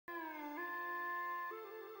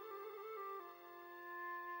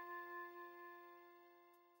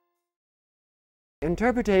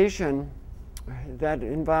Interpretation that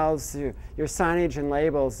involves your signage and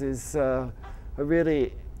labels is a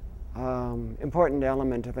really important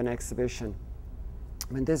element of an exhibition.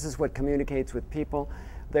 I mean, this is what communicates with people.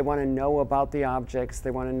 They want to know about the objects.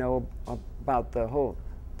 They want to know about the whole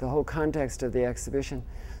context of the exhibition.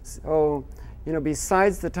 So, you know,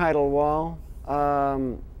 besides the title wall,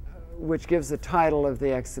 which gives the title of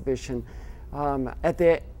the exhibition,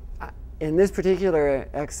 in this particular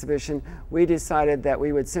exhibition, we decided that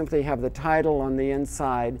we would simply have the title on the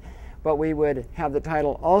inside, but we would have the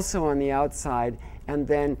title also on the outside, and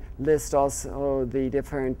then list also the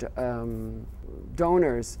different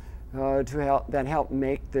donors that help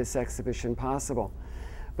make this exhibition possible.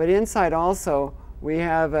 But inside also, we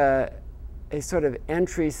have a sort of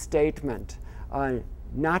entry statement,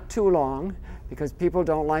 not too long, because people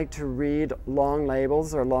don't like to read long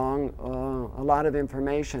labels or a lot of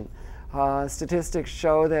information. Statistics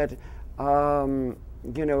show that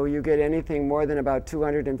you know, you get anything more than about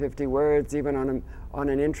 250 words, even on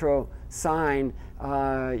an intro sign,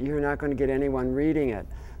 you're not going to get anyone reading it.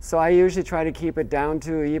 So I usually try to keep it down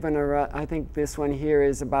to even I think this one here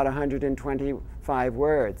is about 125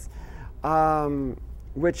 words,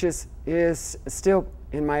 which is still,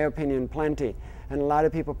 in my opinion, plenty. And a lot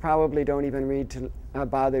of people probably don't even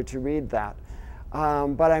bother to read that.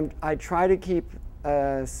 But I try to keep,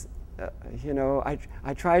 you know,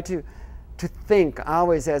 I try to think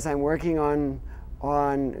always as I'm working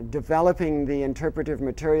on developing the interpretive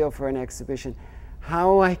material for an exhibition,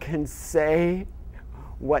 how I can say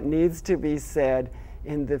what needs to be said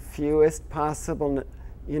in the fewest possible,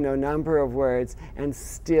 you know, number of words and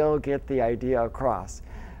still get the idea across.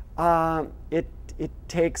 It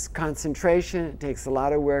takes concentration, it takes a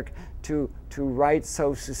lot of work to write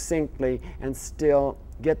so succinctly and still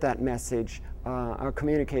get that message or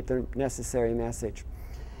communicate the necessary message.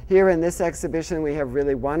 Here in this exhibition, we have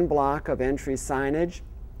really one block of entry signage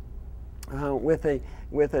with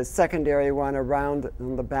a secondary one around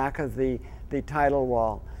the back of the title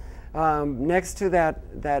wall. Next to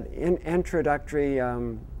that introductory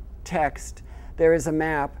text, there is a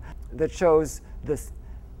map that shows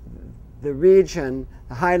the region,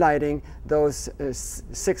 highlighting those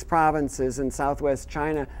 6 provinces in southwest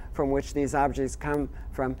China from which these objects come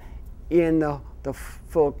from in the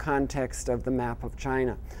full context of the map of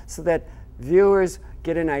China, so that viewers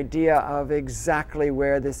get an idea of exactly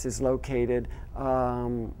where this is located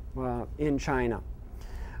in China.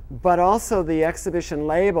 But also the exhibition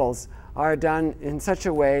labels are done in such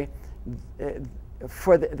a way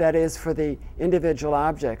that is for the individual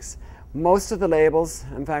objects. Most of the labels,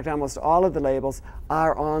 in fact almost all of the labels,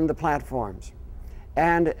 are on the platforms.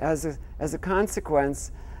 And as a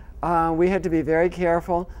consequence, we had to be very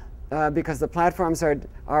careful because the platforms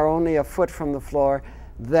are only a foot from the floor,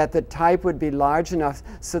 that the type would be large enough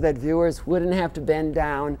so that viewers wouldn't have to bend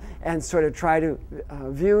down and sort of try to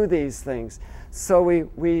view these things. So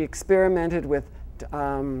we experimented with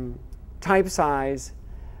type size,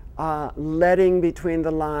 leading between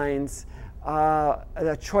the lines,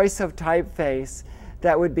 the choice of typeface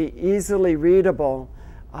that would be easily readable,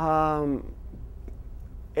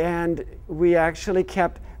 and we actually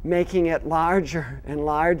kept making it larger and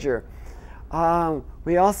larger. I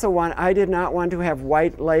did not want to have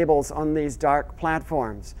white labels on these dark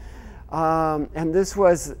platforms, and this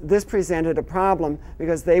presented a problem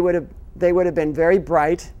because they would have been very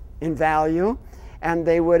bright in value, and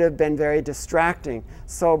they would have been very distracting.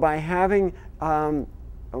 So by having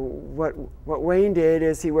what Wayne did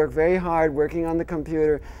is he worked very hard working on the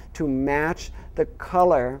computer to match the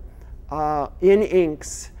color in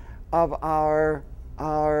inks of our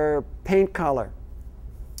paint color.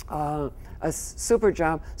 A super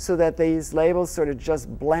job so that these labels sort of just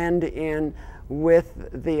blend in with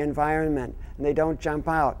the environment and they don't jump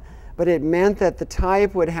out. But it meant that the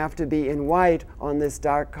type would have to be in white on this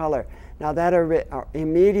dark color. Now that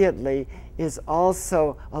immediately is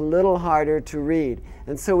also a little harder to read.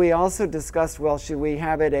 And so we also discussed, well, should we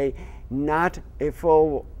have it not a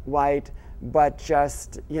full white, but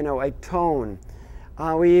just, you know, a tone.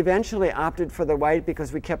 We eventually opted for the white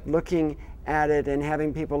because we kept looking at it and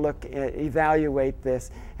having people evaluate this,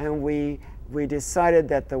 and we decided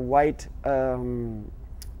that the white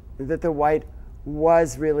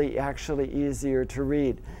was really actually easier to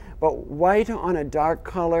read. But white on a dark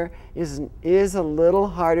color is a little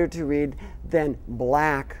harder to read than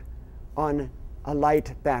black on a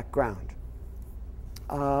light background.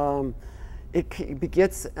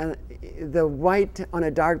 The white on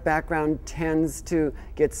a dark background tends to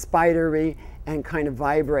get spidery and kind of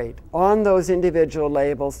vibrate. On those individual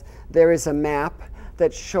labels, there is a map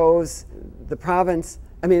that shows the province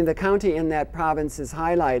the county in that province is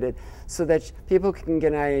highlighted so that people can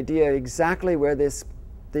get an idea exactly where this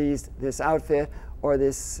outfit or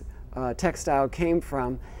this textile came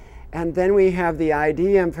from. And then we have the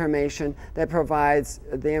ID information that provides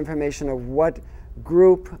the information of what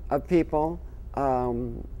group of people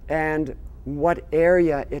and what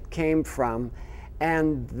area it came from,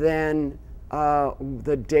 and then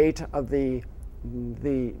the date of the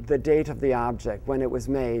date of the object when it was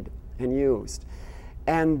made and used.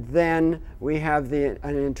 And then we have an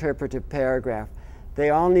interpretive paragraph. They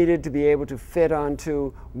all needed to be able to fit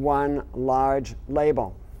onto one large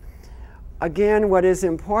label. Again, what is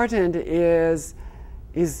important is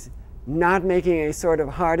not making a sort of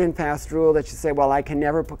hard and fast rule that you say, well, I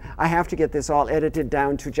have to get this all edited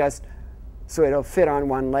down to just so it'll fit on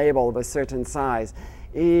one label of a certain size.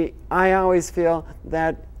 I always feel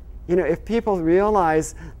that, if people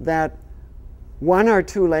realize that one or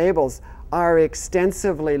two labels are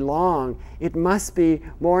extensively long, it must be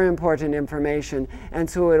more important information, and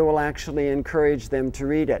so it will actually encourage them to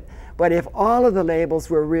read it. But if all of the labels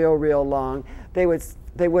were real long, they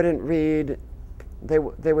wouldn't read. They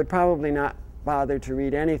would probably not bother to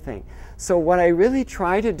read anything. So what I really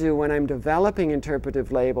try to do when I'm developing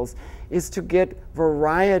interpretive labels is to get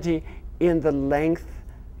variety in the length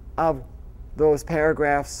of those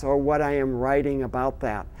paragraphs or what I am writing about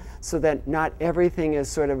that, so that not everything is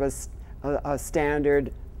sort of a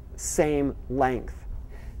standard same length.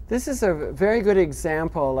 This is a very good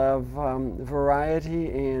example of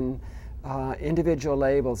variety in individual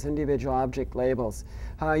labels, individual object labels.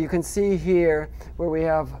 You can see here where we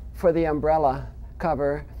have, for the umbrella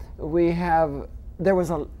cover, there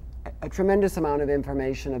was a tremendous amount of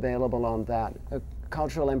information available on that,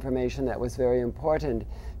 cultural information that was very important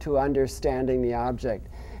to understanding the object.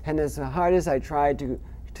 And as hard as I tried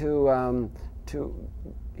to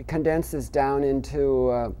condense this down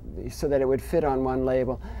into so that it would fit on one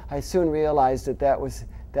label, I soon realized that was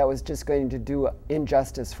just going to do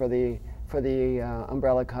injustice for the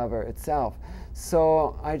umbrella cover itself.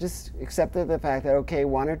 So I just accepted the fact that, okay,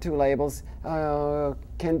 one or two labels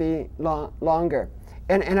can be longer.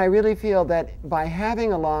 And I really feel that by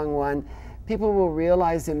having a long one, people will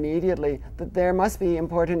realize immediately that there must be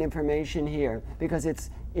important information here, because it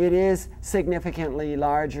is significantly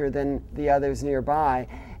larger than the others nearby,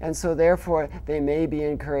 and so therefore they may be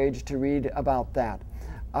encouraged to read about that.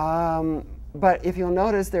 But if you'll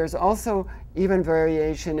notice, there's also even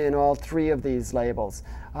variation in all three of these labels.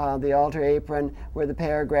 The altar apron, where the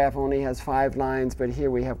paragraph only has 5 lines, but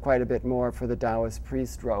here we have quite a bit more for the Taoist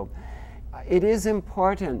priest robe. It is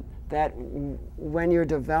important that when you're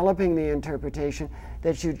developing the interpretation,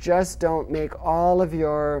 that you just don't make all of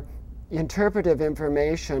your interpretive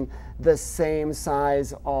information the same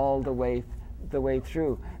size all the way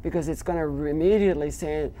through, because it's going to immediately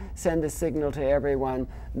send the signal to everyone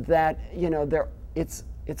that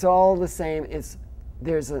it's all the same.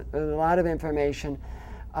 There's a lot of information,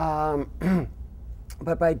 but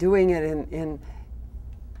by doing it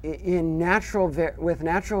with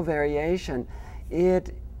natural variation,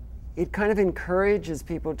 it kind of encourages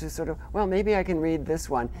people to sort of, well, maybe I can read this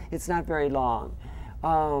one. It's not very long.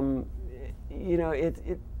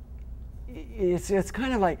 It's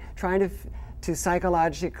kind of like trying to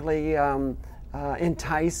psychologically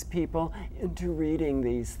entice people into reading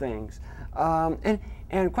these things.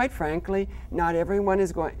 And quite frankly, not everyone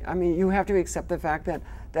is going, you have to accept the fact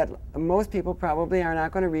that most people probably are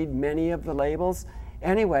not going to read many of the labels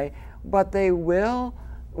anyway, but they will,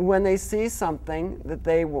 when they see something that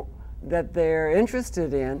they're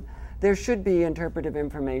interested in, there should be interpretive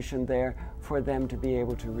information there for them to be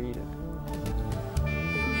able to read it.